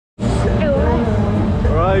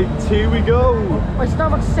Right, here we go. My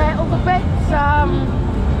stomach's settled a bit.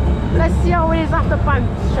 Let's see how it is after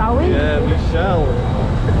bounce, shall we? Yeah, we shall.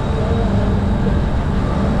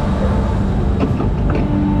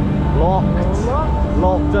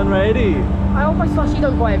 Locked and ready. I hope my slushy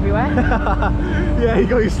don't go everywhere. Yeah, you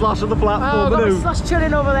got your slush on the platform. Oh, I've got my slush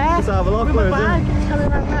chilling over there. Let's have a look. With my bag, it's coming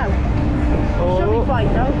right now. Should be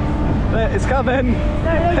fine though. It's coming.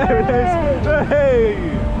 There it is. Hey!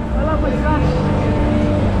 I love my slush.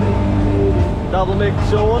 Double mix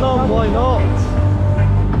showing on, why not?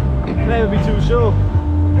 Never be too sure.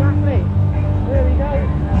 Exactly. There we go.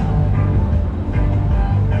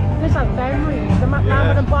 This has memories. The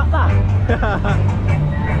lambert and butler.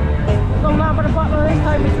 No lambert and butler this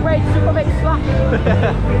time. It's red super mix slush.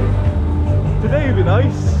 Today would be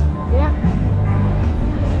nice. Yeah.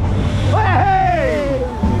 Hey!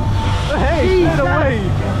 Hey, get away!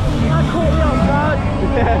 That caught me off guard.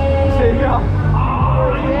 Yeah, see ya.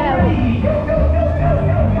 Yeah.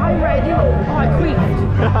 I'm ready. Oh, I queefed.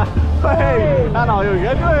 Hey! And now you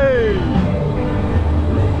get me!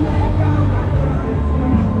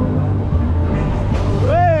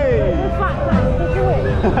 Hey! Fat man, take away.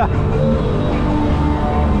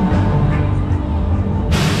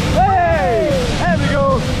 Hey! There we go!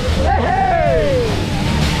 Hey! Hey!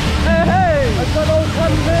 Hey! Hey! A good old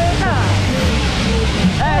converter.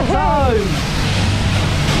 Hey! Time!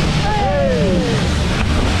 Hey!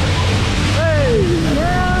 Hey!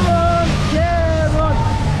 Come on, come on.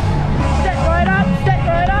 Step right up, step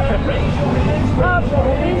right up. Up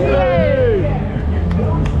in the air.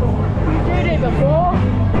 You did it before.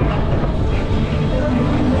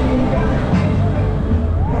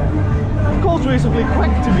 Goes reasonably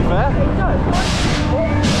quick, to be fair.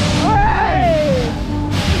 Hey!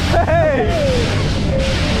 Hey!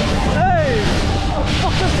 Hey! Oh,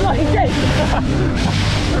 fuck, that's like it.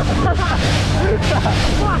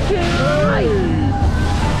 Fucking right.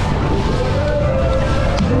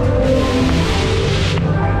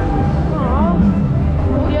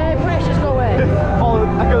 Oh yeah, pressure's going. Oh,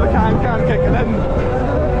 I got the can kicking in.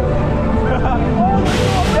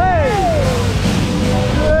 Hey!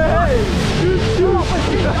 Hey! Oh my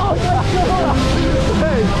God.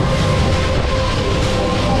 Hey!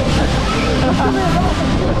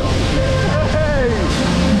 Hey!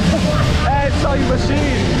 Hey, time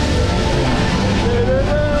machine!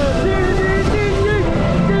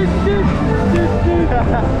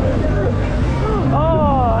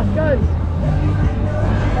 Oh, that's good.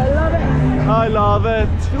 I love it. I love it.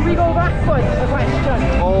 Do we go backwards? The question.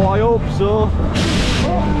 Oh, I hope so.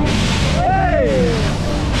 Hey!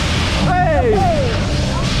 Hey!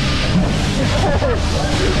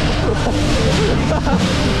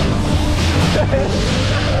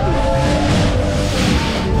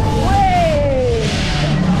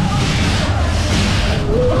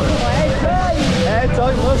 Hey,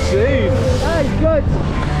 time machine. That is good.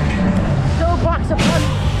 Still backs a punch.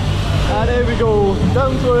 And there we go.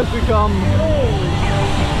 Down to earth we come.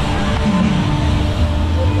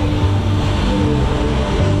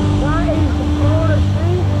 That is the broadest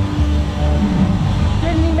thing.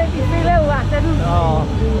 Didn't he make you feel ill, that didn't? Oh,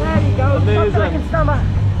 There you go. amazing. Something I can stomach.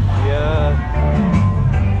 yeah.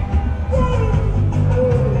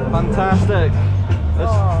 Fantastic.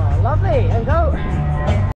 Let's Oh, lovely. And go.